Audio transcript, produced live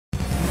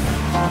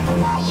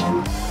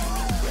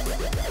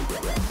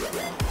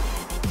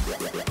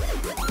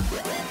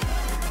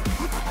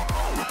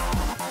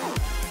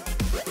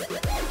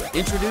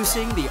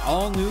Introducing the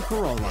all-new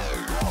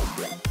Corolla.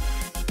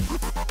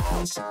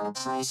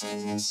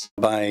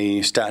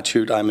 By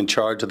statute, I'm in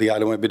charge of the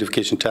Automobile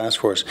Beautification Task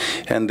Force,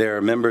 and there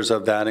are members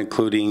of that,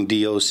 including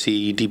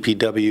DOC,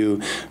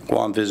 DPW,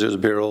 Guam Visitors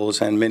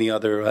Bureaus, and many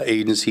other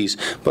agencies.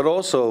 But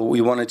also, we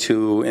wanted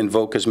to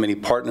invoke as many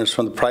partners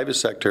from the private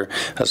sector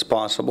as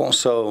possible.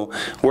 So,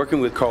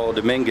 working with Carl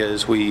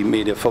Dominguez, we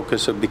made a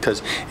focus of,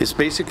 because it's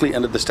basically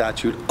under the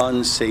statute,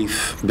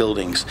 unsafe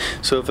buildings.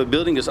 So, if a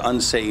building is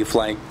unsafe,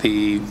 like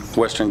the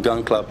Western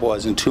Gun Club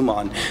was in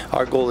Tumon,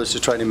 our goal is to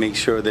try to make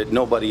sure that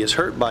nobody is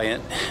hurt by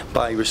it,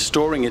 by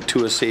restoring it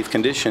to a safe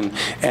condition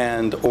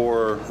and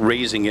or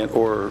raising it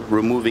or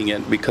removing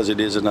it because it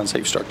is an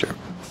unsafe structure.